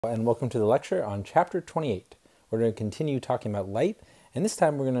And welcome to the lecture on chapter 28. We're going to continue talking about light, and this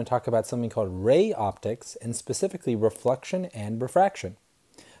time we're going to talk about something called ray optics, and specifically reflection and refraction.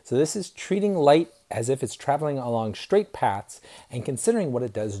 So this is treating light as if it's traveling along straight paths and considering what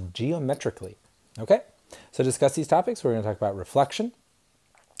it does geometrically. Okay? So to discuss these topics, we're going to talk about reflection,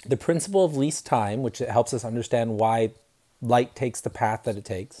 the principle of least time, which helps us understand why light takes the path that it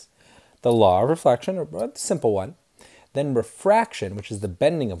takes, the law of reflection, or a simple one, then refraction, which is the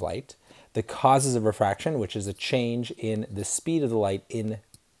bending of light, the causes of refraction, which is a change in the speed of the light in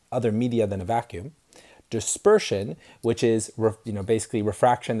other media than a vacuum, dispersion, which is basically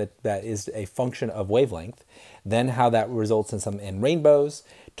refraction that is a function of wavelength, then how that results in rainbows,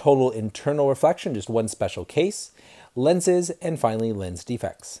 total internal reflection, just one special case, lenses, and finally lens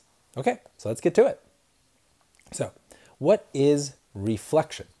defects. Okay, so let's get to it. So, what is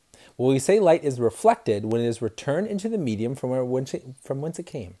reflection? Well, we say light is reflected when it is returned into the medium from whence it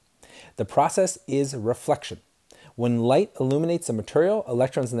came. The process is reflection. When light illuminates a material,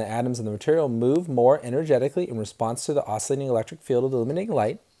 electrons in the atoms of the material move more energetically in response to the oscillating electric field of the illuminating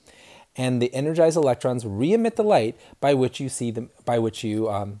light, and the energized electrons re-emit the light by which you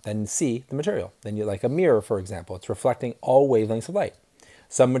then see the material. Then you, like a mirror, for example, it's reflecting all wavelengths of light.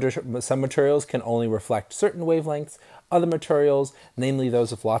 Some materials can only reflect certain wavelengths. Other materials, namely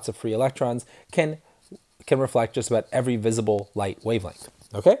those with lots of free electrons, can reflect just about every visible light wavelength.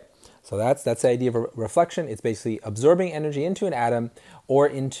 Okay? So that's the idea of a reflection. It's basically absorbing energy into an atom or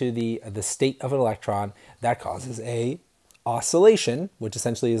into the state of an electron that causes a oscillation, which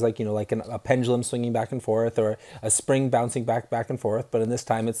essentially is like a pendulum swinging back and forth, or a spring bouncing back and forth, but in this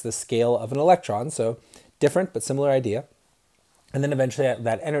time it's the scale of an electron, so different but similar idea. And then eventually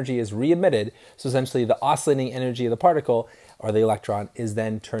that energy is re-emitted, so essentially the oscillating energy of the particle, or the electron, is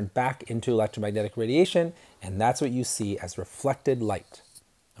then turned back into electromagnetic radiation, and that's what you see as reflected light.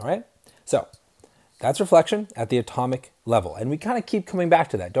 All right? So that's reflection at the atomic level. And we kind of keep coming back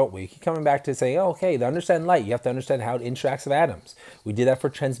to that, don't we? We keep coming back to saying, oh, okay, to understand light, you have to understand how it interacts with atoms. We did that for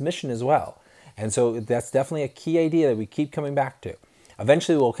transmission as well. And so that's definitely a key idea that we keep coming back to.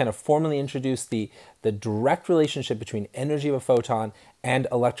 Eventually, we'll kind of formally introduce the direct relationship between energy of a photon and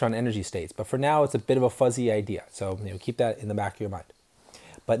electron energy states. But for now, it's a bit of a fuzzy idea. So keep that in the back of your mind.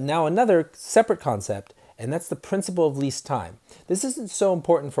 But now another separate concept, and that's the principle of least time. This isn't so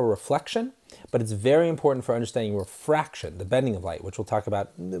important for reflection, but it's very important for understanding refraction, the bending of light, which we'll talk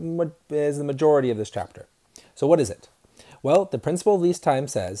about as the majority of this chapter. So what is it? Well, the principle of least time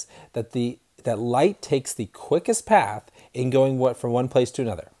says that that light takes the quickest path in going from one place to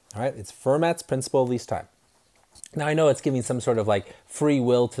another. All right, it's Fermat's principle of least time. Now I know it's giving some sort of like free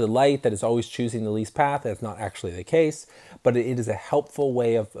will to the light that is always choosing the least path. That's not actually the case, but it is a helpful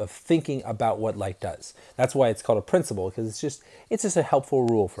way of thinking about what light does. That's why it's called a principle, because it's just a helpful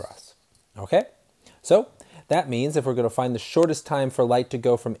rule for us. Okay, so that means if we're going to find the shortest time for light to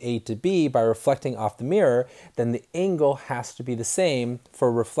go from A to B by reflecting off the mirror, then the angle has to be the same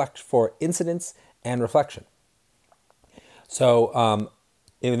for incidence and reflection. So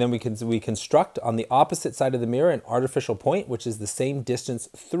and then we construct on the opposite side of the mirror an artificial point, which is the same distance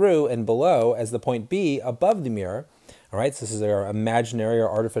through and below as the point B above the mirror. All right, so this is our imaginary or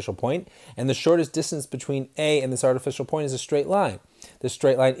artificial point. And the shortest distance between A and this artificial point is a straight line. This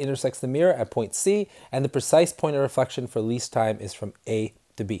straight line intersects the mirror at point C, and the precise point of reflection for least time is from A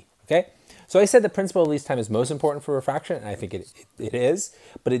to B. Okay? So I said the principle of least time is most important for refraction, and I think it is,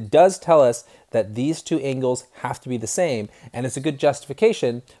 but it does tell us that these two angles have to be the same, and it's a good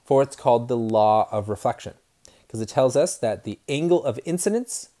justification for what's called the law of reflection, because it tells us that the angle of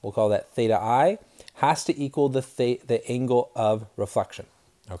incidence, we'll call that theta I, has to equal the angle of reflection.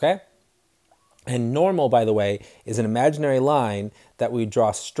 Okay? And normal, by the way, is an imaginary line that we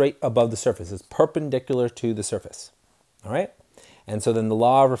draw straight above the surface. It's perpendicular to the surface. All right? And so then the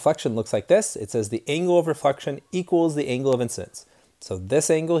law of reflection looks like this. It says the angle of reflection equals the angle of incidence. So this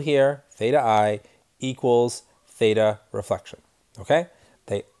angle here, theta I, equals theta reflection. Okay?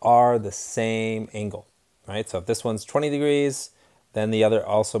 They are the same angle. Right? So if this one's 20 degrees, then the other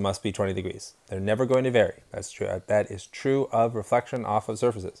also must be 20 degrees. They're never going to vary. That's true. That is true of reflection off of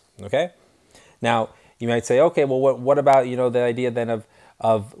surfaces. Okay? Now, you might say, okay, well, what about the idea then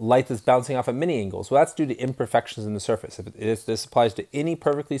of light that's bouncing off at many angles? Well, that's due to imperfections in the surface. This applies to any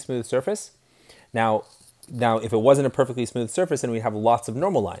perfectly smooth surface. Now, if it wasn't a perfectly smooth surface, then we'd have lots of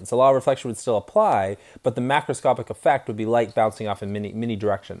normal lines. The law of reflection would still apply, but the macroscopic effect would be light bouncing off in many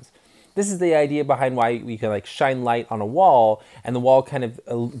directions. This is the idea behind why we can like shine light on a wall and the wall kind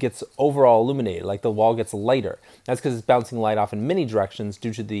of gets overall illuminated, like the wall gets lighter. That's because it's bouncing light off in many directions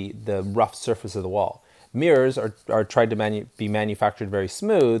due to the rough surface of the wall. Mirrors are tried to be manufactured very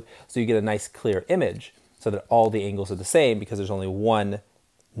smooth, so you get a nice clear image so that all the angles are the same because there's only one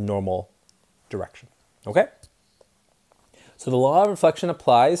normal direction. Okay? So the law of reflection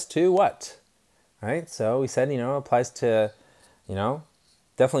applies to what? Right? So we said, applies to,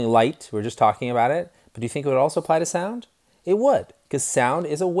 definitely light. We're just talking about it. But do you think it would also apply to sound? It would, because sound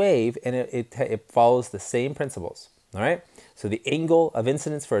is a wave and it follows the same principles. All right? So the angle of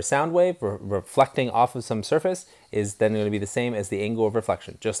incidence for a sound wave reflecting off of some surface is then going to be the same as the angle of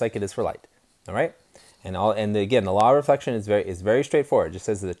reflection, just like it is for light. All right? And again, the law of reflection is very straightforward. It just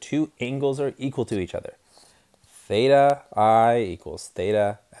says that the two angles are equal to each other. Theta I equals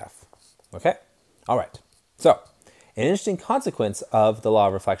theta F. Okay? All right. So an interesting consequence of the law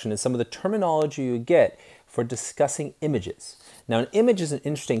of reflection is some of the terminology you get for discussing images. Now, an image is an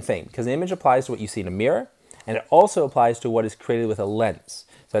interesting thing because an image applies to what you see in a mirror, and it also applies to what is created with a lens.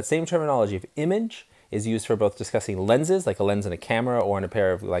 So that same terminology of image is used for both discussing lenses, like a lens in a camera or in a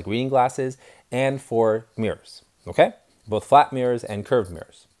pair of like reading glasses, and for mirrors, okay? Both flat mirrors and curved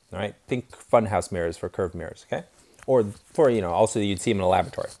mirrors, all right? Think funhouse mirrors for curved mirrors, okay? Or for, also you'd see them in a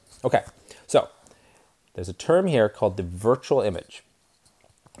laboratory. Okay, so there's a term here called the virtual image.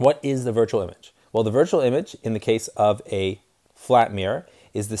 What is the virtual image? Well, the virtual image, in the case of a flat mirror,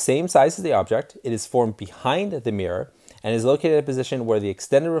 is the same size as the object. It is formed behind the mirror and is located at a position where the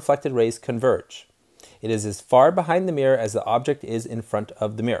extended reflected rays converge. It is as far behind the mirror as the object is in front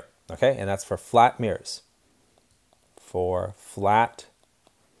of the mirror. Okay, and that's for flat mirrors. For flat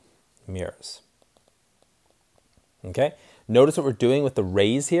mirrors. Okay, notice what we're doing with the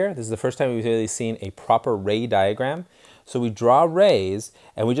rays here. This is the first time we've really seen a proper ray diagram. So we draw rays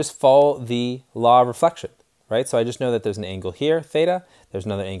and we just follow the law of reflection. Right? So I just know that there's an angle here, theta. There's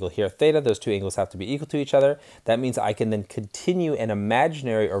another angle here, theta. Those two angles have to be equal to each other. That means I can then continue an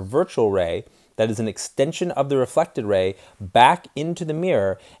imaginary or virtual ray that is an extension of the reflected ray back into the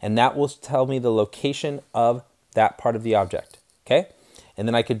mirror, and that will tell me the location of that part of the object. Okay? And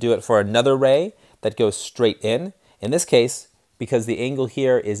then I could do it for another ray that goes straight in. In this case, because the angle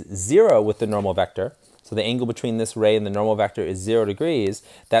here is 0 with the normal vector, so the angle between this ray and the normal vector is 0 degrees,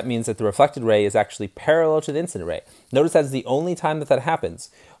 that means that the reflected ray is actually parallel to the incident ray. Notice that's the only time that that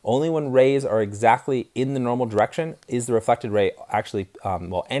happens. Only when rays are exactly in the normal direction is the reflected ray actually,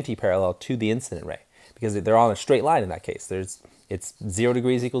 anti-parallel to the incident ray, because they're all in a straight line in that case. It's 0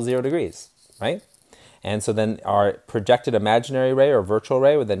 degrees equals 0 degrees, right? And so then our projected imaginary ray or virtual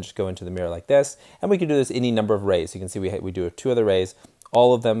ray would then just go into the mirror like this, and we can do this any number of rays. You can see we do 2 other rays,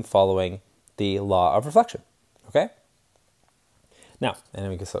 all of them following the law of reflection, okay? Now, and then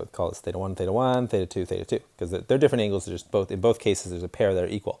we can call this theta 1, theta 2, because they're different angles. There's in both cases, there's a pair that are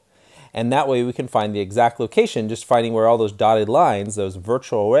equal. And that way we can find the exact location, just finding where all those dotted lines, those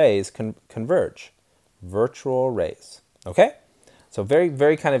virtual rays, converge. Virtual rays, okay? So very,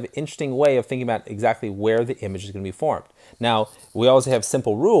 very kind of interesting way of thinking about exactly where the image is going to be formed. Now, we always have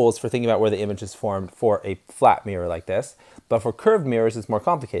simple rules for thinking about where the image is formed for a flat mirror like this, but for curved mirrors, it's more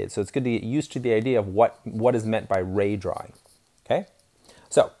complicated. So it's good to get used to the idea of what is meant by ray drawing, okay?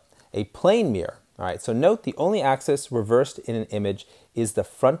 So a plane mirror, all right, so note the only axis reversed in an image is the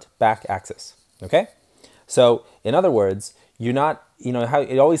front-back axis, okay? So in other words, you're not, how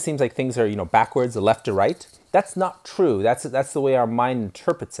it always seems like things are, backwards, the left to right. That's not true. That's the way our mind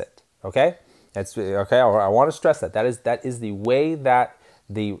interprets it, okay? That's okay. I want to stress that. That is the way that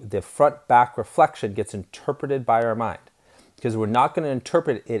the front-back reflection gets interpreted by our mind, because we're not going to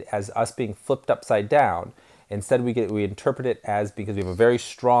interpret it as us being flipped upside down. Instead, we interpret it as, because we have a very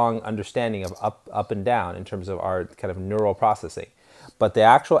strong understanding of up and down in terms of our kind of neural processing. But the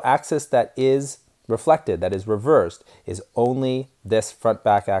actual axis that is reflected, that is reversed, is only this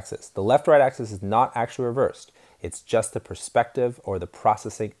front-back axis. The left-right axis is not actually reversed. It's just the perspective or the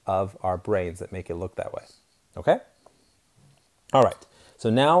processing of our brains that make it look that way. Okay? All right. So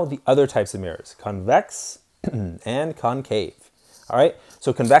now the other types of mirrors, convex and concave. All right?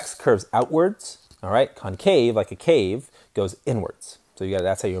 So convex curves outwards. All right? Concave, like a cave, goes inwards. So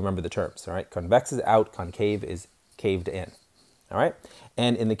that's how you remember the terms. All right? Convex is out, concave is caved in. All right?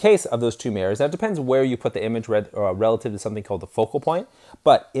 And in the case of those two mirrors, now it depends where you put the image relative to something called the focal point.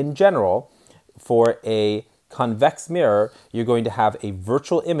 But in general, for a convex mirror, you're going to have a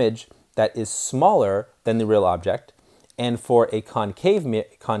virtual image that is smaller than the real object. And for a concave mirror,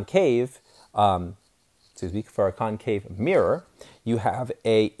 you have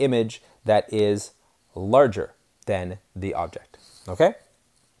a image that is larger than the object. Okay?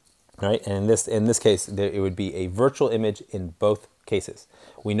 All right, and in this case, it would be a virtual image in both cases.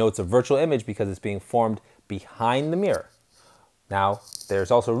 We know it's a virtual image because it's being formed behind the mirror. Now,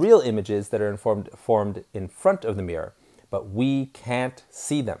 there's also real images that are formed in front of the mirror, but we can't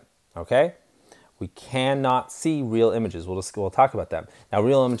see them, okay? We cannot see real images. We'll talk about them. Now,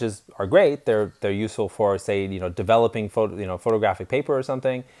 real images are great. They're useful for, say, developing photographic paper or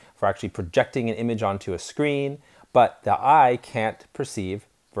something, for actually projecting an image onto a screen, but the eye can't perceive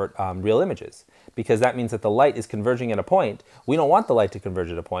real images, because that means that the light is converging at a point. We don't want the light to converge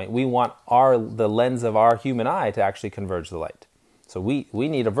at a point. We want the lens of our human eye to actually converge the light. So we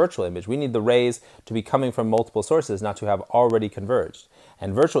need a virtual image. We need the rays to be coming from multiple sources, not to have already converged.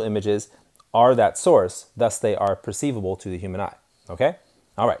 And virtual images are that source, thus they are perceivable to the human eye, okay?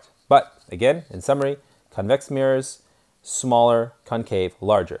 All right, but again, in summary, convex mirrors, smaller, concave,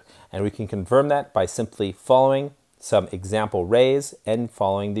 larger. And we can confirm that by simply following some example rays and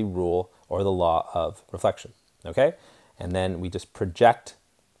following the rule or the law of reflection, okay? And then we just project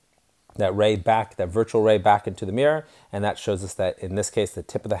that ray back, that virtual ray back into the mirror, and that shows us that in this case, the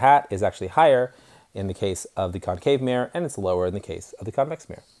tip of the hat is actually higher in the case of the concave mirror, and it's lower in the case of the convex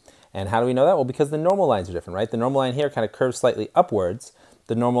mirror. And how do we know that? Well, because the normal lines are different, right? The normal line here kind of curves slightly upwards.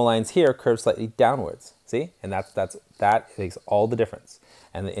 The normal lines here curve slightly downwards, see? And that makes all the difference.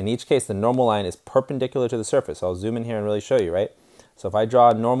 And in each case, the normal line is perpendicular to the surface. So I'll zoom in here and really show you, right? So if I draw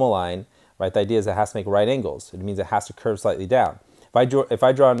a normal line, right, the idea is it has to make right angles. It means it has to curve slightly down. If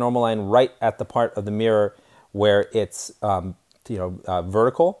I draw a normal line right at the part of the mirror where it's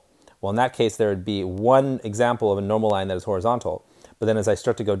vertical, well, in that case, there would be one example of a normal line that is horizontal. But then as I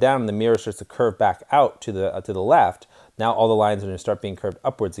start to go down, the mirror starts to curve back out to the left. Now all the lines are going to start being curved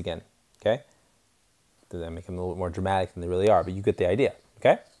upwards again, okay? Does that make them a little bit more dramatic than they really are, but you get the idea,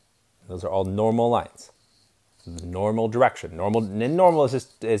 okay? Those are all normal lines. Normal direction. Normal is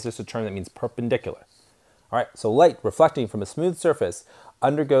just a term that means perpendicular. All right, so light reflecting from a smooth surface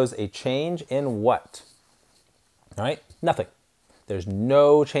undergoes a change in what? All right, nothing. There's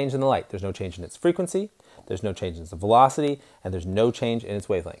no change in the light. There's no change in its frequency. There's no change in its velocity, and there's no change in its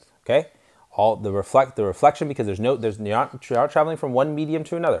wavelength. Okay, all the reflection, because you're not traveling from one medium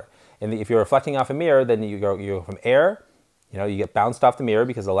to another. And if you're reflecting off a mirror, then you go from air. You get bounced off the mirror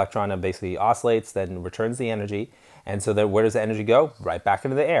because the electron basically oscillates, then returns the energy, and so then where does the energy go? Right back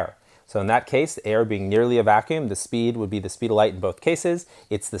into the air. So in that case, air being nearly a vacuum, the speed would be the speed of light in both cases.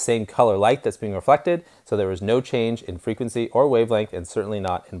 It's the same color light that's being reflected, so there is no change in frequency or wavelength, and certainly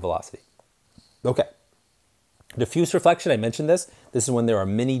not in velocity. Okay. Diffuse reflection, I mentioned this. This is when there are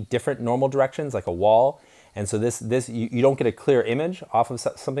many different normal directions, like a wall. And so you don't get a clear image off of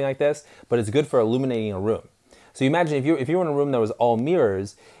something like this, but it's good for illuminating a room. So you imagine if you were in a room that was all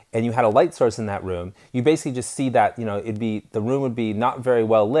mirrors, and you had a light source in that room, you basically just see that, the room would be not very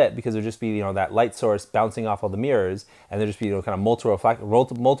well lit because there'd just be, that light source bouncing off all the mirrors, and there'd just be, kind of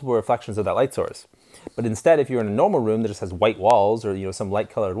multiple reflections of that light source. But instead, if you're in a normal room that just has white walls or, some light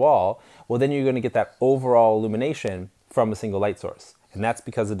colored wall, well, then you're going to get that overall illumination from a single light source. And that's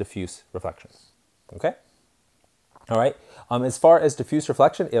because of diffuse reflection. Okay? All right. As far as diffuse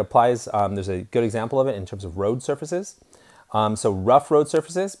reflection, it applies, there's a good example of it in terms of road surfaces. So rough road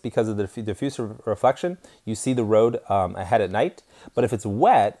surfaces, because of the diffuse reflection, you see the road ahead at night. But if it's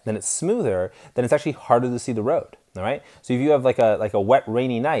wet, then it's smoother, then it's actually harder to see the road. All right. So if you have like a wet,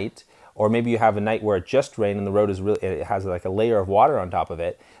 rainy night, or maybe you have a night where it just rained and the road it has like a layer of water on top of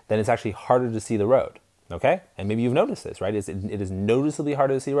it, then it's actually harder to see the road. Okay? And maybe you've noticed this, right? It is noticeably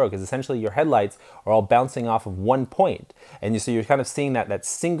harder to see the road because essentially your headlights are all bouncing off of one point. And so you're kind of seeing that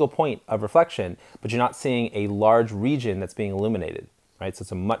single point of reflection, but you're not seeing a large region that's being illuminated, right? So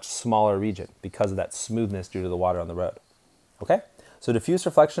it's a much smaller region because of that smoothness due to the water on the road. Okay? So diffuse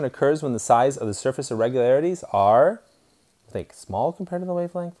reflection occurs when the size of the surface irregularities are, I think, small compared to the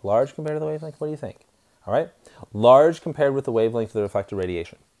wavelength, large compared to the wavelength. What do you think? All right? Large compared with the wavelength of the reflected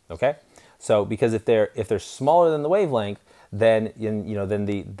radiation. Okay? So because if they're smaller than the wavelength, then then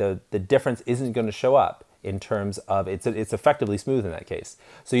the difference isn't going to show up in terms of it's effectively smooth in that case.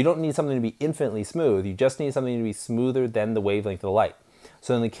 So you don't need something to be infinitely smooth. You just need something to be smoother than the wavelength of the light.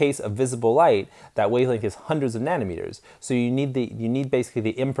 So in the case of visible light, that wavelength is hundreds of nanometers. So you need basically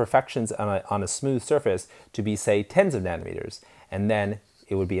the imperfections on a smooth surface to be, say, tens of nanometers, and then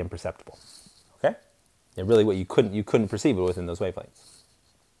it would be imperceptible. Okay? And really, what you couldn't perceive it within those wavelengths.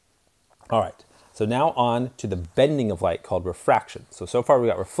 All right, so now on to the bending of light called refraction. So far we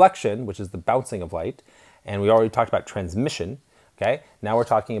got reflection, which is the bouncing of light, and we already talked about transmission, okay? Now we're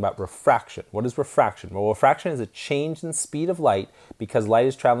talking about refraction. What is refraction? Well, refraction is a change in speed of light because light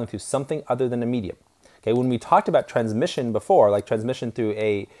is traveling through something other than a medium. Okay, when we talked about transmission before, like transmission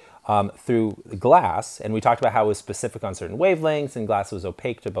through through glass, and we talked about how it was specific on certain wavelengths, and glass was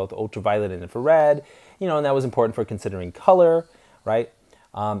opaque to both ultraviolet and infrared, and that was important for considering color. right?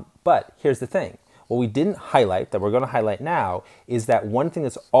 But here's the thing. What we didn't highlight, that we're going to highlight now, is that one thing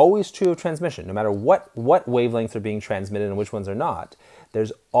that's always true of transmission, no matter what wavelengths are being transmitted and which ones are not,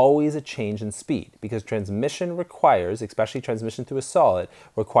 there's always a change in speed, because transmission requires, especially transmission through a solid,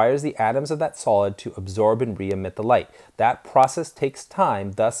 requires the atoms of that solid to absorb and re-emit the light. That process takes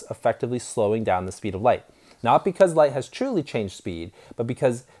time, thus effectively slowing down the speed of light. Not because light has truly changed speed, but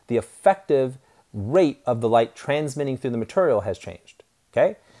because the effective rate of the light transmitting through the material has changed,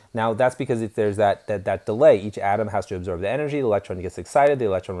 okay? Now, that's because if there's that delay, each atom has to absorb the energy, the electron gets excited, the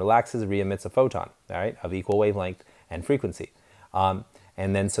electron relaxes, re-emits a photon, all right, of equal wavelength and frequency.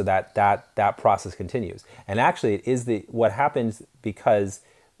 And then so that process continues. And actually, it is what happens because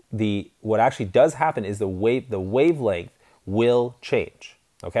what actually does happen is the wavelength will change,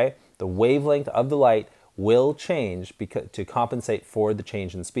 okay? The wavelength of the light will change to compensate for the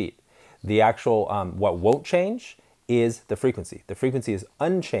change in speed. The actual, what won't change is the frequency. The frequency is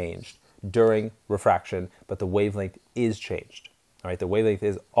unchanged during refraction, but the wavelength is changed. All right, the wavelength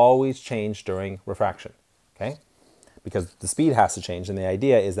is always changed during refraction, okay? Because the speed has to change, and the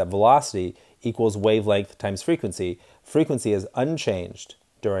idea is that velocity equals wavelength times frequency. Frequency is unchanged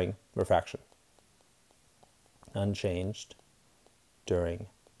during refraction. Unchanged during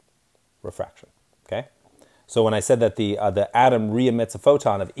refraction, okay? So when I said that the atom re-emits a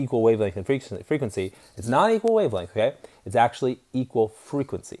photon of equal wavelength and frequency, it's not equal wavelength, okay? It's actually equal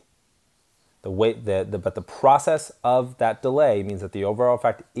frequency. But the process of that delay means that the overall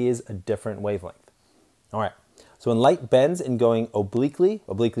effect is a different wavelength. All right. So when light bends in going obliquely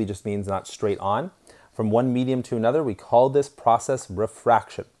just means not straight on, from one medium to another, we call this process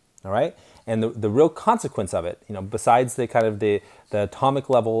refraction. All right. And the real consequence of it, besides the kind of the atomic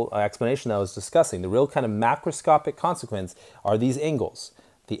level explanation that I was discussing, the real kind of macroscopic consequence are these angles,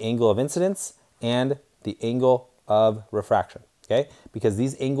 the angle of incidence and the angle of refraction, okay? Because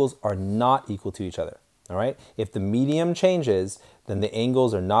these angles are not equal to each other, all right? If the medium changes, then the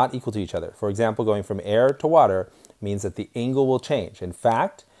angles are not equal to each other. For example, going from air to water means that the angle will change. In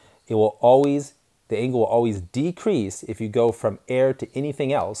fact, the angle will always decrease if you go from air to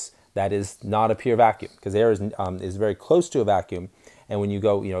anything else that is not a pure vacuum, because air is very close to a vacuum, and when you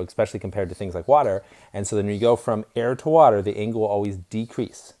go, especially compared to things like water, and so then when you go from air to water, the angle will always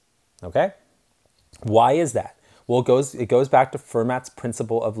decrease, okay? Why is that? Well, it goes back to Fermat's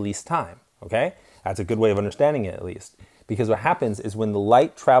principle of least time, okay? That's a good way of understanding it, at least, because what happens is when the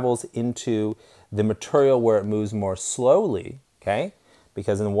light travels into the material where it moves more slowly, okay?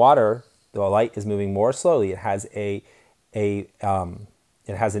 Because in water, the light is moving more slowly, it has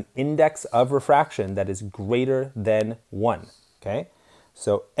an index of refraction that is greater than 1, okay?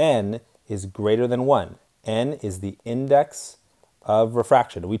 So n is greater than 1. N is the index of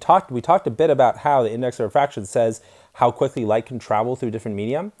refraction. We talked a bit about how the index of refraction says how quickly light can travel through different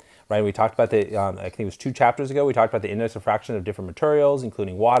medium, right? We talked about I think it was 2 chapters ago, we talked about the index of refraction of different materials,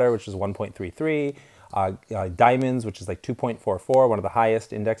 including water, which is 1.33, diamonds, which is like 2.44, one of the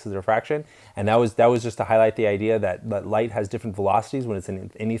highest indexes of refraction, and that was just to highlight the idea that light has different velocities when it's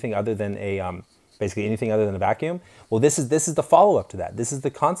in anything other than basically anything other than a vacuum. Well, this is the follow-up to that. This is the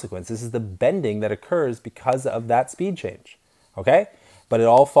consequence. This is the bending that occurs because of that speed change. Okay, but it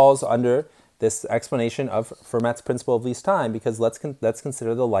all falls under this explanation of Fermat's principle of least time, because let's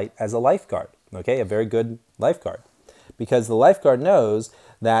consider the light as a lifeguard. Okay, a very good lifeguard, because the lifeguard knows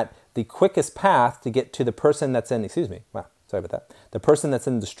that the quickest path to get to the person that's in, the person that's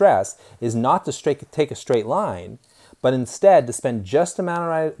in distress is not to take a straight line, but instead to spend just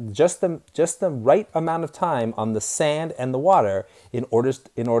the right amount of time on the sand and the water in order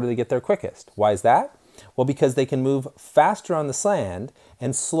to get there quickest. Why is that? Well, because they can move faster on the sand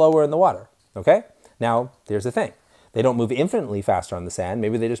and slower in the water. Okay? Now, there's the thing. They don't move infinitely faster on the sand.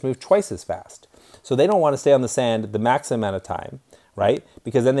 Maybe they just move twice as fast. So they don't want to stay on the sand the maximum amount of time, right?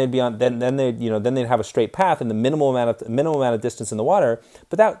 Because then they'd be on then they'd have a straight path and the minimal amount of distance in the water.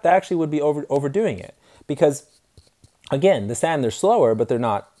 But that actually would be overdoing it, because again, the sand, they're slower, but they're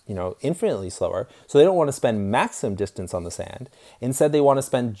not infinitely slower. So they don't want to spend maximum distance on the sand. Instead, they want to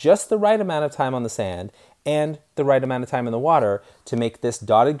spend just the right amount of time on the sand and the right amount of time in the water to make this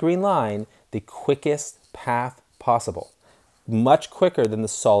dotted green line the quickest path possible. Much quicker than the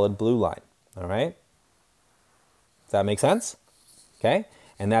solid blue line. All right? Does that make sense? Okay?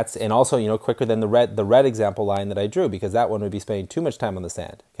 And also, quicker than the red example line that I drew, because that one would be spending too much time on the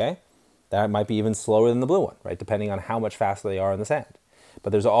sand. Okay? That might be even slower than the blue one, right? Depending on how much faster they are on the sand.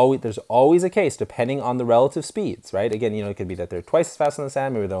 But there's always a case depending on the relative speeds, right? Again, it could be that they're twice as fast on the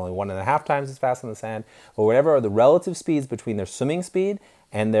sand, maybe they're only 1.5 times as fast on the sand, or whatever are the relative speeds between their swimming speed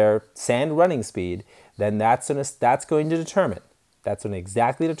and their sand running speed, then that's going to determine, That's going to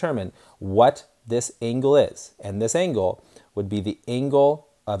exactly determine what this angle is. And this angle would be the angle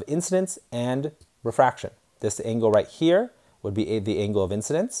of incidence and refraction. This angle right here would be the angle of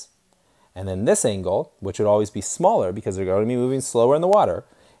incidence. And then this angle, which would always be smaller because they're going to be moving slower in the water,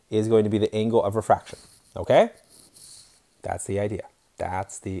 is going to be the angle of refraction. Okay? That's the idea.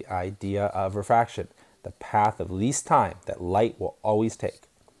 That's the idea of refraction. The path of least time that light will always take.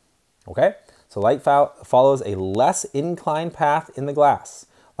 Okay? So light follows a less inclined path in the glass.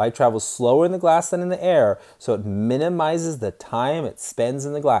 Light travels slower in the glass than in the air, so it minimizes the time it spends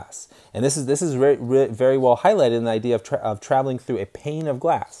in the glass. And this is very well highlighted in the idea of traveling through a pane of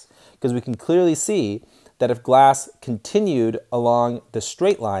glass, because we can clearly see that if glass continued along the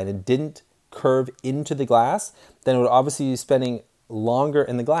straight line and didn't curve into the glass, then it would obviously be spending longer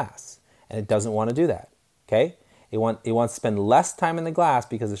in the glass, and it doesn't want to do that. Okay? It wants to spend less time in the glass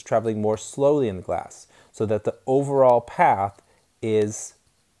because it's traveling more slowly in the glass, so that the overall path is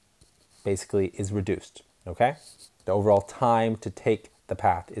reduced. Okay, the overall time to take the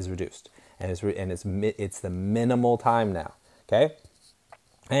path is reduced, and it's the minimal time now. Okay,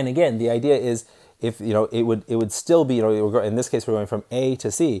 and again, the idea is, if it would still be, in this case we're going from A to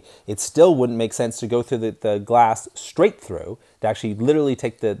C, it still wouldn't make sense to go through the glass straight through, to actually literally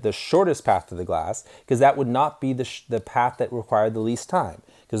take the shortest path to the glass, because that would not be the path that required the least time,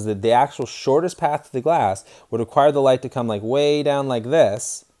 because the actual shortest path to the glass would require the light to come like way down like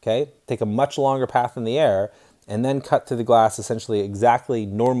this, okay, take a much longer path in the air, and then cut through the glass essentially exactly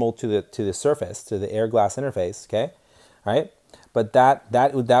normal to the surface, to the air-glass interface, okay, all right? But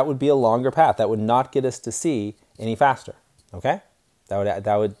that would be a longer path. That would not get us to C any faster. Okay,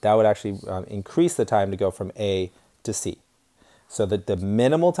 that would actually increase the time to go from A to C. So that the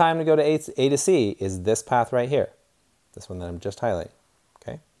minimal time to go to A to C is this path right here, this one that I'm just highlighting.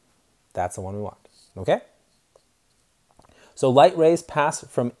 Okay, that's the one we want. Okay. So light rays pass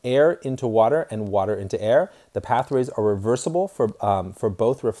from air into water and water into air. The pathways are reversible for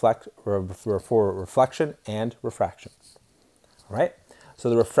both reflection and refraction. All right, so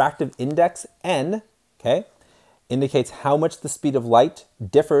the refractive index, N, okay, indicates how much the speed of light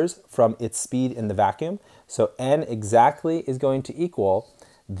differs from its speed in the vacuum. So N exactly is going to equal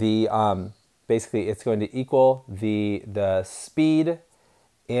the, basically it's going to equal the speed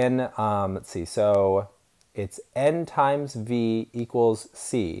in, let's see, so it's N times V equals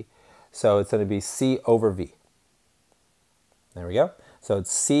C. So it's going to be C over V. There we go. So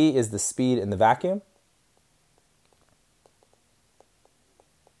C is the speed in the vacuum.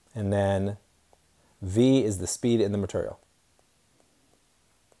 And then V is the speed in the material.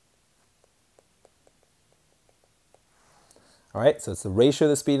 All right, so it's the ratio of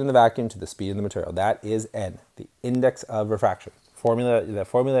the speed in the vacuum to the speed in the material. That is N, the index of refraction. The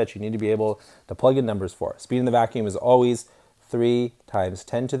formula that you need to be able to plug in numbers for. Speed in the vacuum is always 3 times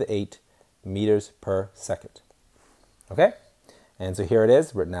 10 to the 8 meters per second. Okay, and so here it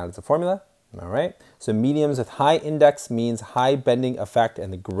is, written out as a formula. All right, so mediums with high index means high bending effect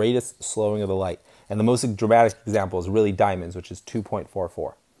and the greatest slowing of the light. And the most dramatic example is really diamonds, which is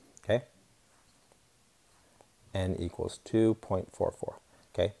 2.44. Okay, N equals 2.44.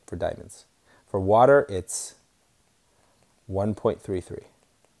 Okay, for diamonds. For water, it's 1.33.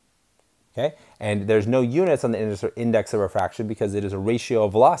 Okay, and there's no units on the index of refraction because it is a ratio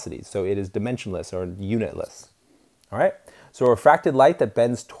of velocities, so it is dimensionless or unitless. All right. So refracted light that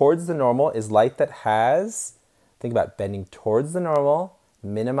bends towards the normal is light that has, think about bending towards the normal,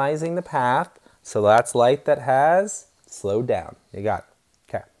 minimizing the path. So that's light that has slowed down. You got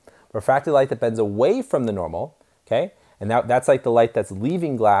it. Okay. Refracted light that bends away from the normal, okay, and that's like the light that's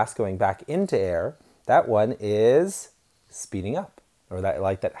leaving glass going back into air. That one is speeding up, or that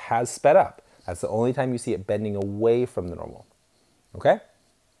light that has sped up. That's the only time you see it bending away from the normal. Okay?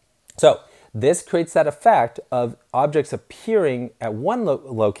 So this creates that effect of objects appearing at one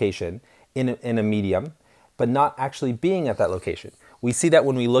location in a medium, but not actually being at that location. We see that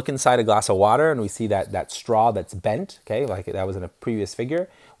when we look inside a glass of water and we see that straw that's bent, okay, like that was in a previous figure.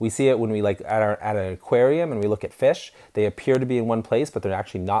 We see it when we at an aquarium and we look at fish. They appear to be in one place, but they're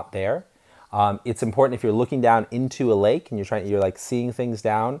actually not there. It's important if you're looking down into a lake and you're like seeing things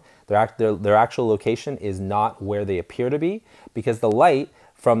down, their actual location is not where they appear to be, because the light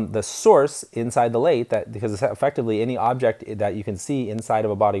from the source inside the lake, because it's effectively any object that you can see inside of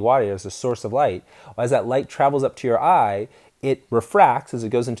a body of water is a source of light. As that light travels up to your eye, it refracts as it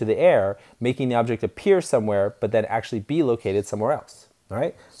goes into the air, making the object appear somewhere, but then actually be located somewhere else. All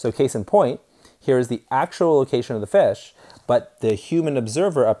right. So case in point, here is the actual location of the fish, but the human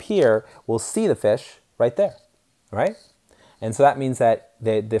observer up here will see the fish right there. All right. And so that means that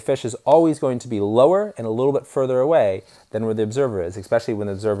the fish is always going to be lower and a little bit further away than where the observer is, especially when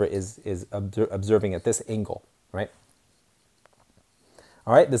the observer is observing at this angle, right?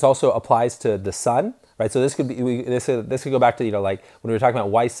 All right, this also applies to the sun, right? So this could be this could go back to, like when we were talking about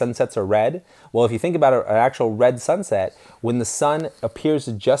why sunsets are red. Well, if you think about an actual red sunset, when the sun appears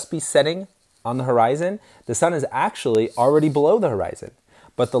to just be setting on the horizon, the sun is actually already below the horizon,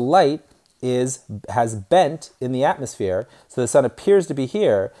 but the light has bent in the atmosphere, so the sun appears to be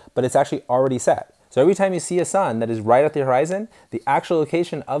here, but it's actually already set. So every time you see a sun that is right at the horizon, the actual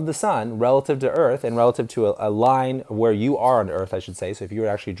location of the sun relative to Earth and relative to a line where you are on Earth, I should say. So if you were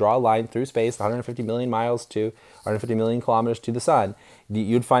to actually draw a line through space, 150 million miles to 150 million kilometers to the sun,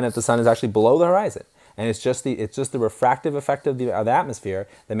 you'd find that the sun is actually below the horizon. And it's just the refractive effect of the atmosphere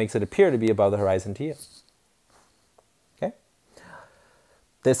that makes it appear to be above the horizon to you. Okay.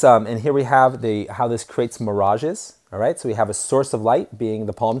 This and here we have how this creates mirages. All right, so we have a source of light being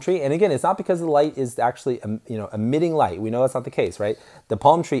the palm tree, and again, it's not because the light is actually emitting light. We know that's not the case, right? The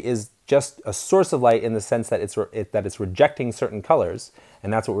palm tree is just a source of light in the sense that it's rejecting certain colors,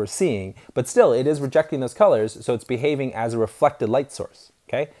 and that's what we're seeing. But still, it is rejecting those colors, so it's behaving as a reflected light source.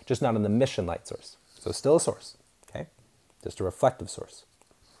 Okay, just not an emission light source. So still a source. Okay, just a reflective source.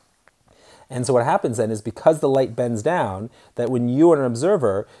 And so what happens then is because the light bends down, that when you are an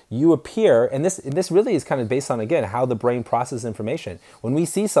observer, you appear, and this really is kind of based on, again, how the brain processes information. When we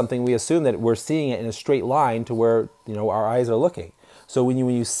see something, we assume that we're seeing it in a straight line to where our eyes are looking. So when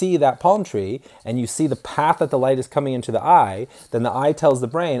you see that palm tree and you see the path that the light is coming into the eye, then the eye tells the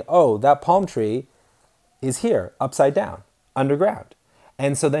brain, oh, that palm tree is here, upside down, underground.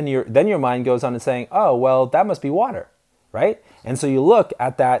 And so then your mind goes on and saying, oh, well, that must be water, right? And so you look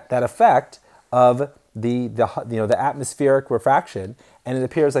at that effect of the atmospheric refraction, and it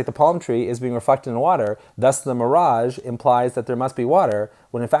appears like the palm tree is being reflected in water. Thus, the mirage implies that there must be water,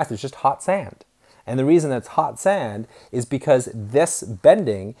 when in fact it's just hot sand. And the reason it's hot sand is because this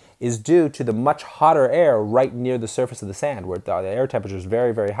bending is due to the much hotter air right near the surface of the sand, where the air temperature is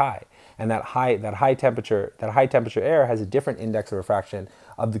very, very high. And that high temperature air has a different index of refraction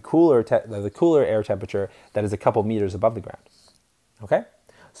of the cooler air temperature that is a couple meters above the ground. Okay?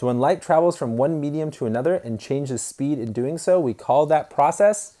 So when light travels from one medium to another and changes speed in doing so, we call that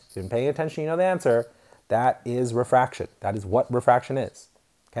process, if you've been paying attention, you know the answer, that is refraction. That is what refraction is.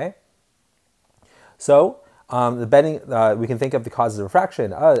 Okay? So the bending, we can think of the causes of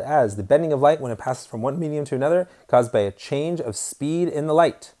refraction as the bending of light when it passes from one medium to another caused by a change of speed in the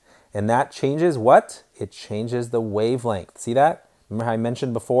light. And that changes what? It changes the wavelength. See that? Remember how I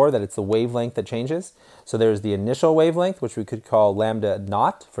mentioned before that it's the wavelength that changes? So there's the initial wavelength, which we could call lambda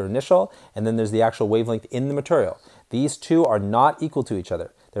naught for initial, and then there's the actual wavelength in the material. These two are not equal to each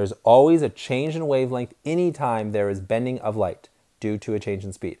other. There's always a change in wavelength anytime there is bending of light due to a change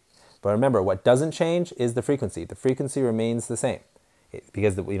in speed. But remember, what doesn't change is the frequency. The frequency remains the same.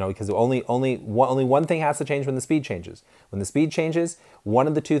 Because only one thing has to change when the speed changes. When the speed changes, one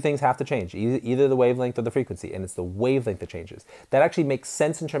of the two things have to change, either the wavelength or the frequency, and it's the wavelength that changes. That actually makes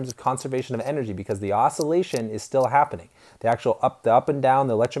sense in terms of conservation of energy because the oscillation is still happening. The actual up and down,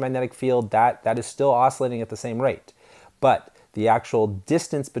 the electromagnetic field, that is still oscillating at the same rate. But the actual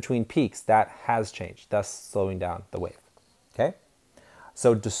distance between peaks, that has changed, thus slowing down the wave. Okay?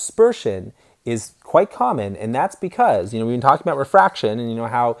 So dispersion is quite common, and that's because, we've been talking about refraction and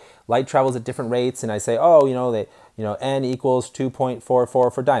how light travels at different rates, and I say, n equals 2.44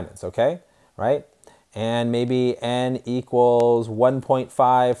 for diamonds, okay? Right? And maybe n equals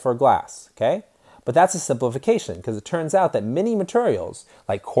 1.5 for glass, okay? But that's a simplification because it turns out that many materials,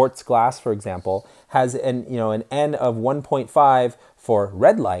 like quartz glass, for example, has an n of 1.5 for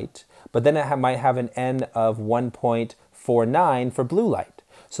red light, but then it might have an n of 1.49 for blue light.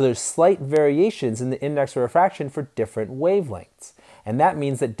 So there's slight variations in the index of refraction for different wavelengths. And that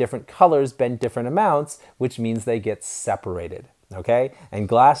means that different colors bend different amounts, which means they get separated. Okay? And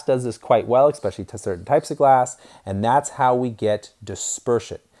glass does this quite well, especially to certain types of glass. And that's how we get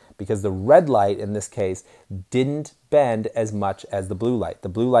dispersion. Because the red light, in this case, didn't bend as much as the blue light. The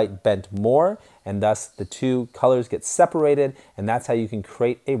blue light bent more, and thus the two colors get separated. And that's how you can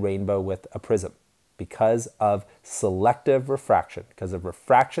create a rainbow with a prism. Because of selective refraction, because of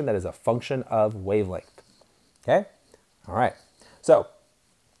refraction that is a function of wavelength. Okay? All right. So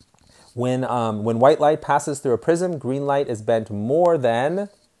when white light passes through a prism, green light is bent more than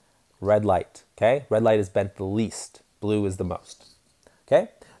red light. Okay? Red light is bent the least. Blue is the most. Okay?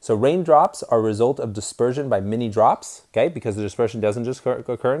 So raindrops are a result of dispersion by mini drops, okay? Because the dispersion doesn't just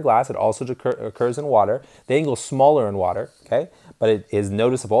occur in glass, it also occurs in water. They can go smaller in water, okay? But it is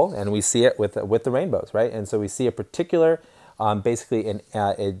noticeable, and we see it with the rainbows, right? And so we see a particular basically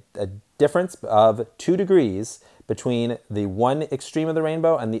a difference of 2 degrees between the one extreme of the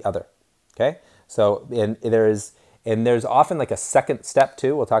rainbow and the other. Okay, so there's often like a second step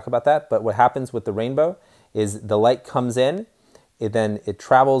too. We'll talk about that. But what happens with the rainbow is the light comes in, it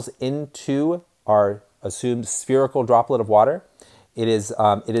travels into our assumed spherical droplet of water. It is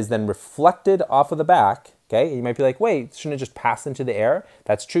then reflected off of the back. Okay, you might be like, wait, shouldn't it just pass into the air?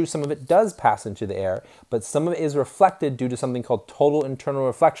 That's true, some of it does pass into the air, but some of it is reflected due to something called total internal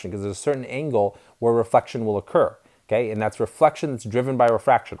reflection, because there's a certain angle where reflection will occur. Okay, and that's reflection that's driven by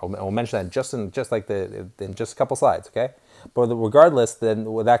refraction. We'll mention that in just a couple slides. Okay, but regardless, then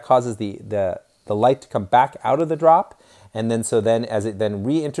that causes the light to come back out of the drop, and then as it then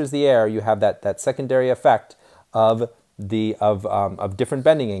re-enters the air, you have that secondary effect of different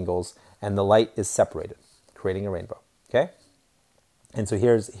bending angles, and the light is separated, creating a rainbow. Okay, and so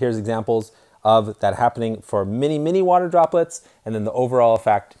here's examples of that happening for many water droplets, and then the overall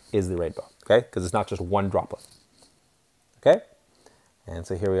effect is the rainbow. Okay, because it's not just one droplet. Okay, and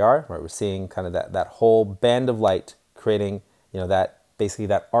so here we are, right? We're seeing kind of that whole band of light creating, basically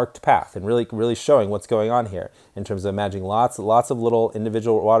that arced path, and really showing what's going on here in terms of imagining lots of little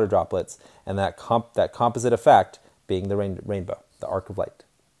individual water droplets, and that composite effect being the rainbow, the arc of light.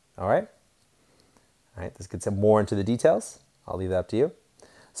 All right, let's get some more into the details. I'll leave that up to you.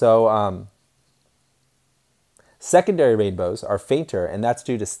 So secondary rainbows are fainter, and that's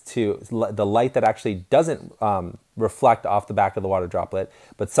due to the light that actually doesn't reflect off the back of the water droplet,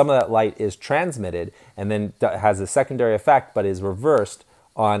 but some of that light is transmitted and then has a secondary effect, but is reversed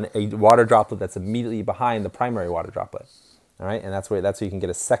on a water droplet that's immediately behind the primary water droplet. All right, and that's where you can get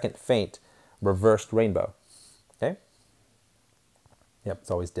a second faint reversed rainbow. Okay. Yep, it's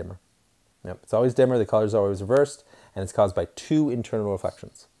always dimmer. Yep, it's always dimmer. The colors are always reversed, and it's caused by 2 internal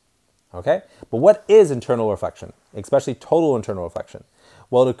reflections. Okay, but what is internal reflection, especially total internal reflection?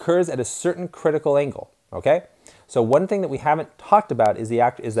 Well, it occurs at a certain critical angle. Okay, so one thing that we haven't talked about is the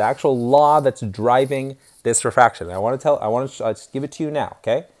actual law that's driving this refraction. And I want to just give it to you now.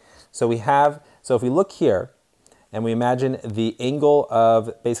 Okay, so if we look here, and we imagine the angle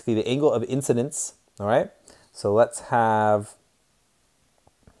of incidence. All right, so let's have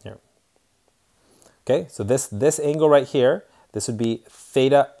here. Okay, so this angle right here. This would be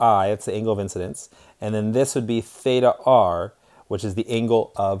theta I, that's the angle of incidence, and then this would be theta r, which is the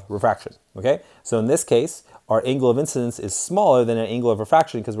angle of refraction. Okay, so in this case, our angle of incidence is smaller than an angle of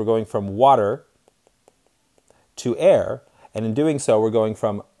refraction because we're going from water to air, and in doing so, we're going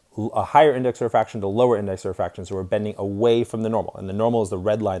from a higher index of refraction to lower index of refraction, so we're bending away from the normal, and the normal is the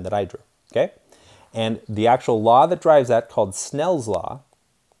red line that I drew. Okay, and the actual law that drives that, called Snell's law,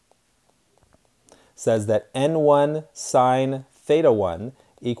 says that n1 sine theta 1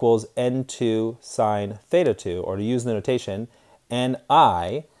 equals n2 sine theta 2, or to use the notation,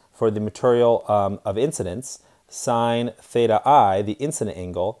 ni for the material of incidence, sine theta I, the incident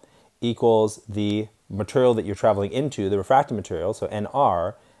angle, equals the material that you're traveling into, the refracted material, so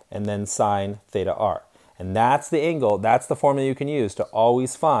nr, and then sine theta r. And that's the angle, that's the formula you can use to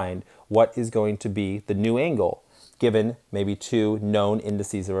always find what is going to be the new angle, given maybe 2 known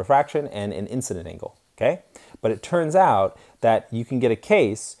indices of refraction and an incident angle. Okay? But it turns out that you can get a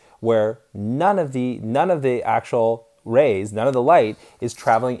case where none of the actual rays, none of the light is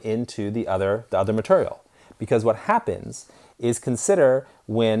traveling into the other material. Because what happens is, consider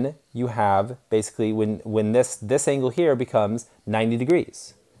when you have basically when this angle here becomes 90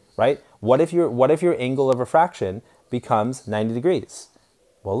 degrees, right? What if your angle of refraction becomes 90 degrees?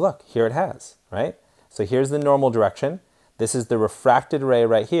 Well, look, here it has, right? So here's the normal direction. This is the refracted ray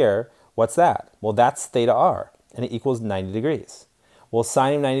right here. What's that? Well, that's theta r, and it equals 90 degrees. Well,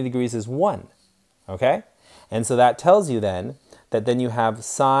 sine of 90 degrees is 1, okay? And so that tells you then that you have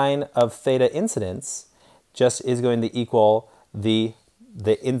sine of theta incidence just is going to equal the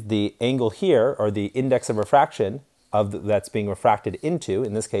angle here, or the index of refraction that's being refracted into,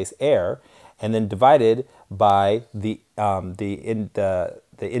 in this case, air, and then divided by the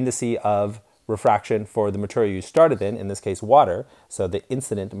indice of refraction for the material you started in this case water, so the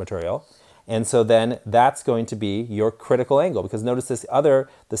incident material. And so then that's going to be your critical angle, because notice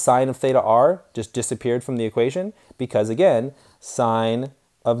the sine of theta r just disappeared from the equation, because again, sine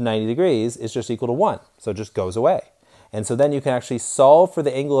of 90 degrees is just equal to 1, so it just goes away. And so then you can actually solve for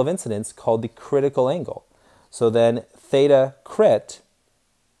the angle of incidence called the critical angle. So then theta crit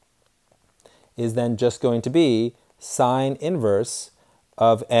is then just going to be sine inverse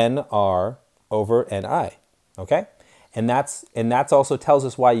of nr over ni, okay? And that's also tells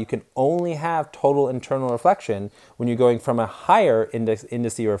us why you can only have total internal reflection when you're going from a higher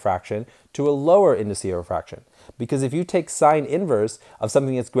indice of refraction to a lower indice of refraction. Because if you take sine inverse of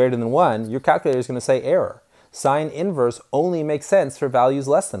something that's greater than 1, your calculator is going to say error. Sine inverse only makes sense for values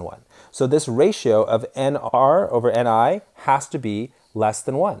less than 1. So this ratio of nr over ni has to be less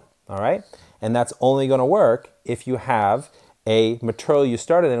than 1, all right? And that's only going to work if you have a material you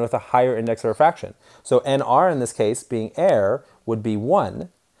started in with a higher index of refraction. So nr in this case, being air, would be 1,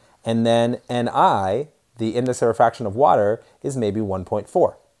 and then ni, the index of refraction of water, is maybe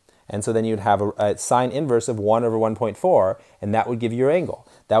 1.4. And so then you'd have a sine inverse of 1 over 1.4, and that would give you your angle.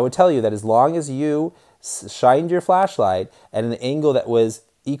 That would tell you that as long as you shined your flashlight at an angle that was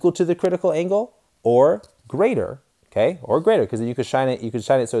equal to the critical angle or greater, okay, or greater, because you could shine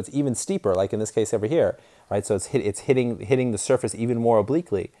it so it's even steeper, like in this case over here, right? So it's hitting the surface even more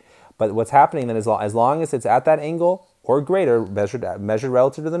obliquely. But what's happening then is as long as it's at that angle or greater, measured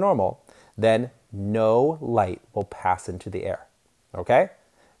relative to the normal, then no light will pass into the air, okay?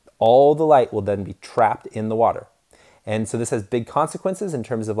 All the light will then be trapped in the water. And so this has big consequences in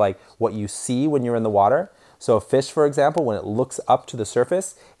terms of like what you see when you're in the water. So a fish, for example, when it looks up to the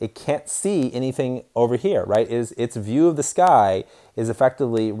surface, it can't see anything over here, right? Its view of the sky is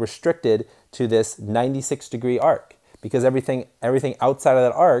effectively restricted to this 96-degree arc, because everything outside of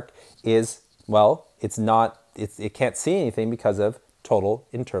that arc is, well, it can't see anything because of total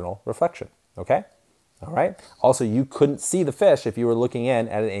internal reflection, okay? All right. Also, you couldn't see the fish if you were looking in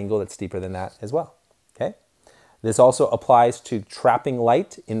at an angle that's steeper than that as well, okay? This also applies to trapping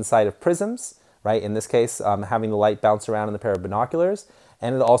light inside of prisms, right? In this case, having the light bounce around in the pair of binoculars.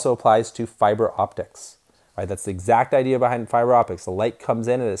 And it also applies to fiber optics, right? That's the exact idea behind fiber optics. The light comes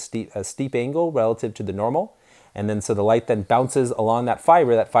in at a steep angle relative to the normal. And then so the light then bounces along that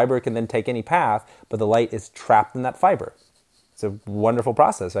fiber. That fiber can then take any path, but the light is trapped in that fiber. It's a wonderful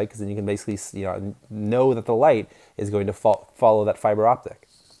process, right? Because then you can basically know that the light is going to follow that fiber optic.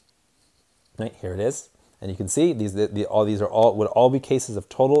 Right, here it is. And you can see all these would all be cases of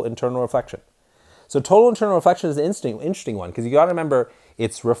total internal reflection. So total internal reflection is an interesting one, because you got to remember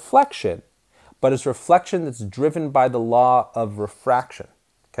it's reflection, but it's reflection that's driven by the law of refraction.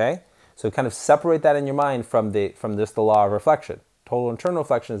 Okay, so kind of separate that in your mind from just the law of reflection. Total internal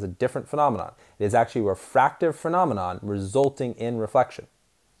reflection is a different phenomenon. It is actually a refractive phenomenon resulting in reflection.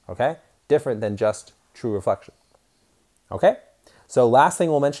 Okay, different than just true reflection. Okay. So last thing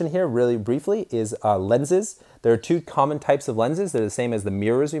we'll mention here really briefly is lenses. There are two common types of lenses. They're the same as the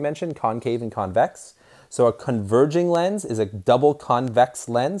mirrors we mentioned, concave and convex. So a converging lens is a double convex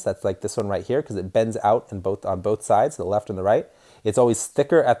lens. That's like this one right here, because it bends out on both sides, the left and the right. It's always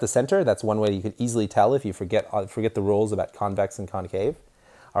thicker at the center. That's one way you could easily tell if you forget the rules about convex and concave.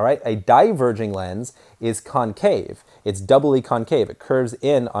 All right, a diverging lens is concave. It's doubly concave. It curves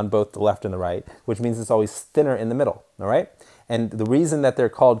in on both the left and the right, which means it's always thinner in the middle. All right. And the reason that they're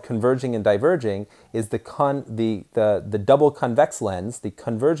called converging and diverging is the double convex lens, the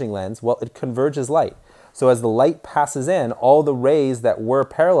converging lens, well, it converges light. So as the light passes in, all the rays that were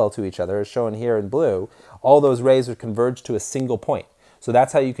parallel to each other, as shown here in blue, all those rays would converge to a single point. So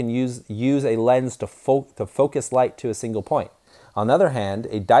that's how you can use a lens to focus light to a single point. On the other hand,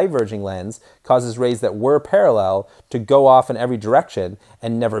 a diverging lens causes rays that were parallel to go off in every direction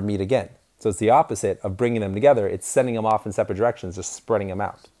and never meet again. So it's the opposite of bringing them together. It's sending them off in separate directions, just spreading them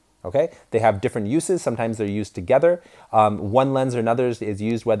out. Okay? They have different uses. Sometimes they're used together. One lens or another is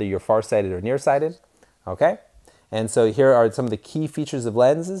used whether you're farsighted or nearsighted. Okay? And so here are some of the key features of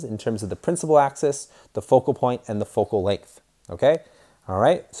lenses in terms of the principal axis, the focal point, and the focal length. Okay? All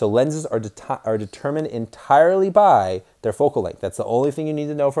right? So lenses are determined entirely by their focal length. That's the only thing you need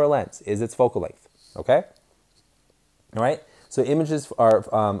to know for a lens, is its focal length. Okay? All right? So images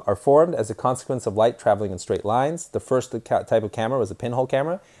are formed as a consequence of light traveling in straight lines. The first type of camera was a pinhole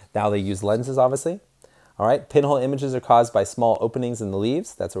camera. Now they use lenses, obviously. All right, pinhole images are caused by small openings in the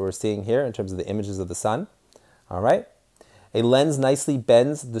leaves. That's what we're seeing here in terms of the images of the sun. All right. A lens nicely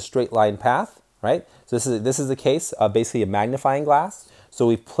bends the straight line path, right? So this is the case of basically a magnifying glass. So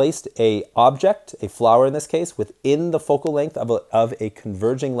we've placed a object, a flower in this case, within the focal length of a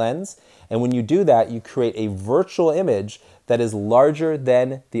converging lens. And when you do that, you create a virtual image that is larger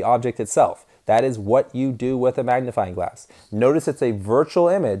than the object itself. That is what you do with a magnifying glass. Notice it's a virtual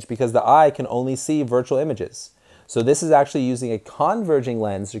image because the eye can only see virtual images. So this is actually using a converging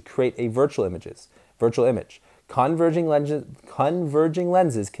lens to create a virtual image. Converging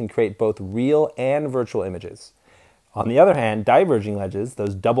lenses can create both real and virtual images. On the other hand, diverging lenses,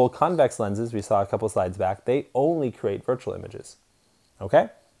 those double convex lenses we saw a couple slides back, they only create virtual images. Okay?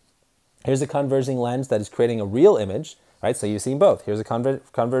 Here's a converging lens that is creating a real image, right? So you've seen both. Here's a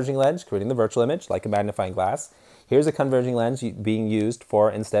converging lens creating the virtual image like a magnifying glass. Here's a converging lens being used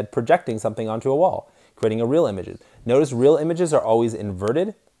for instead projecting something onto a wall, creating a real image. Notice real images are always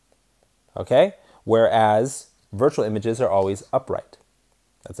inverted, okay? Whereas virtual images are always upright.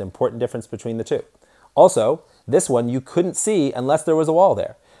 That's an important difference between the two. Also, this one you couldn't see unless there was a wall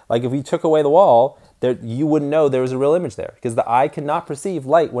there. Like if we took away the wall, you wouldn't know there was a real image there because the eye cannot perceive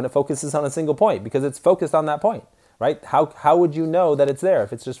light when it focuses on a single point because it's focused on that point, right? How would you know that it's there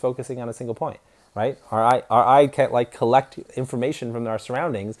if it's just focusing on a single point, right? Our eye can't like collect information from our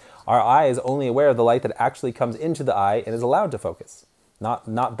surroundings. Our eye is only aware of the light that actually comes into the eye and is allowed to focus,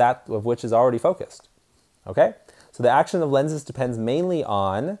 not that of which is already focused, okay? So the action of lenses depends mainly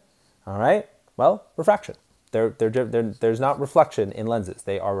on, all right, well, refraction. There's not reflection in lenses.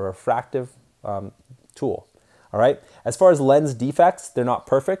 They are a refractive tool. All right. As far as lens defects, they're not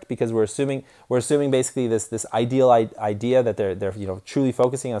perfect because we're assuming basically this ideal idea that they're truly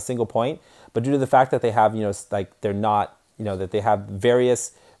focusing on a single point. But due to the fact that they have they're not that they have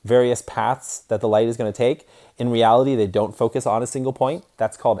various paths that the light is going to take, in reality they don't focus on a single point.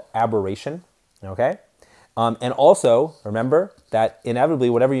 That's called aberration. Okay. And also, remember that inevitably,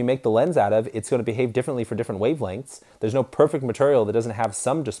 whatever you make the lens out of, it's going to behave differently for different wavelengths. There's no perfect material that doesn't have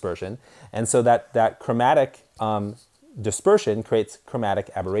some dispersion. And so that chromatic dispersion creates chromatic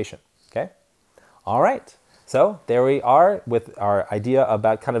aberration. Okay? All right. So there we are with our idea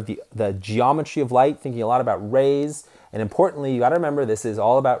about kind of the geometry of light, thinking a lot about rays. And importantly, you got to remember this is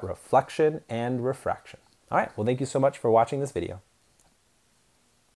all about reflection and refraction. All right. Well, thank you so much for watching this video.